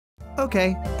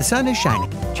Okay, the sun is shining.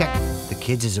 Check. The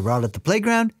kids are all at the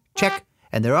playground. Check.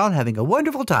 And they're all having a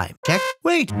wonderful time. Check.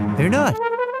 Wait, they're not.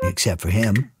 Except for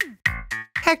him.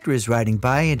 Hector is riding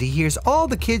by and he hears all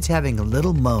the kids having a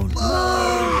little moan.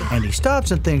 And he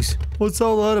stops and thinks, what's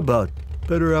all that about?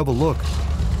 Better have a look.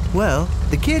 Well,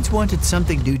 the kids wanted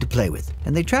something new to play with,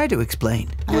 and they tried to explain.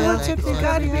 Well, you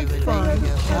gotta have fun.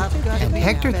 And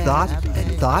Hector thought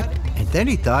and thought, and then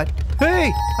he thought,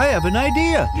 hey, I have an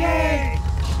idea. Yay!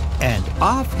 And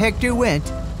off Hector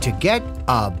went to get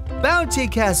a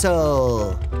bouncy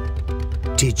castle.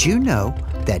 Did you know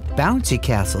that bouncy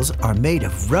castles are made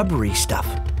of rubbery stuff,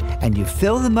 and you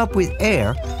fill them up with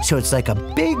air so it's like a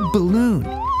big balloon,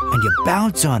 and you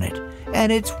bounce on it,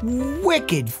 and it's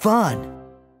wicked fun.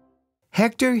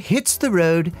 Hector hits the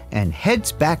road and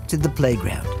heads back to the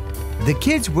playground. The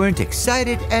kids weren't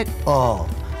excited at all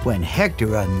when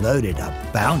Hector unloaded a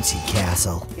bouncy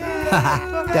castle.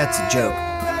 Haha, that's a joke.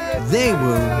 They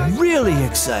were really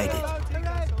excited.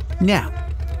 Now,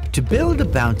 to build a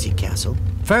bouncy castle,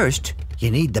 first you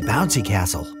need the bouncy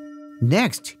castle.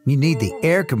 Next, you need the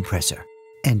air compressor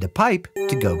and a pipe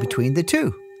to go between the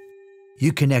two.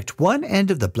 You connect one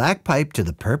end of the black pipe to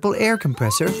the purple air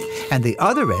compressor and the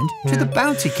other end to the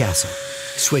bouncy castle.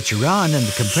 Switch her on and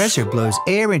the compressor blows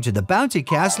air into the bouncy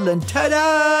castle and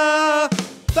ta-da!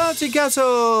 Bouncy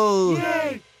castle!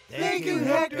 Yay! Thank you,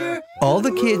 Hector! All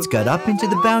the kids got up into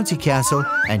the bouncy castle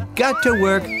and got to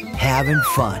work having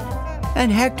fun.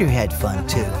 And Hector had fun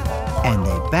too. And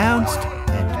they bounced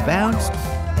and bounced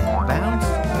and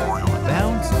bounced